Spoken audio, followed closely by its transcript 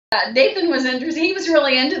Nathan was interested. He was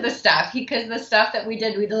really into the stuff because the stuff that we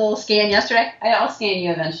did a little scan yesterday. I'll scan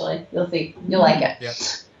you eventually. You'll see. You'll like it. Yep.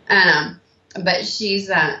 But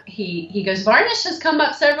she's he goes, varnish has come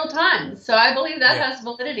up several times, so I believe that has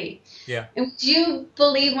validity. Yeah. And do you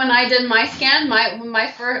believe when I did my scan,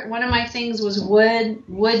 one of my things was wood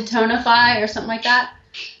tonify or something like that,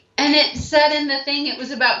 and it said in the thing it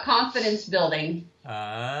was about confidence building.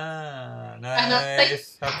 Ah,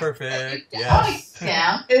 nice. How perfect. Yes.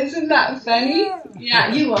 Yeah. Isn't that funny?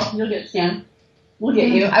 Yeah, you will. You'll get scanned. We'll get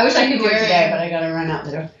you. I wish I could do it today, but I got to run out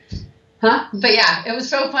the door. Huh? But yeah, it was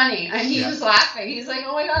so funny. And he was laughing. He's like,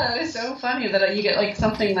 oh my God, that is so funny that you get like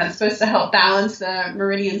something that's supposed to help balance the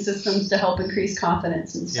meridian systems to help increase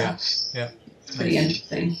confidence and stuff. Yeah. It's pretty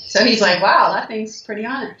interesting. So he's like, wow, that thing's pretty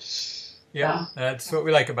on it. Yeah, that's what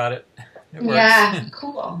we like about it. It works. Yeah,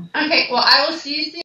 cool. Okay, well, I will see you soon.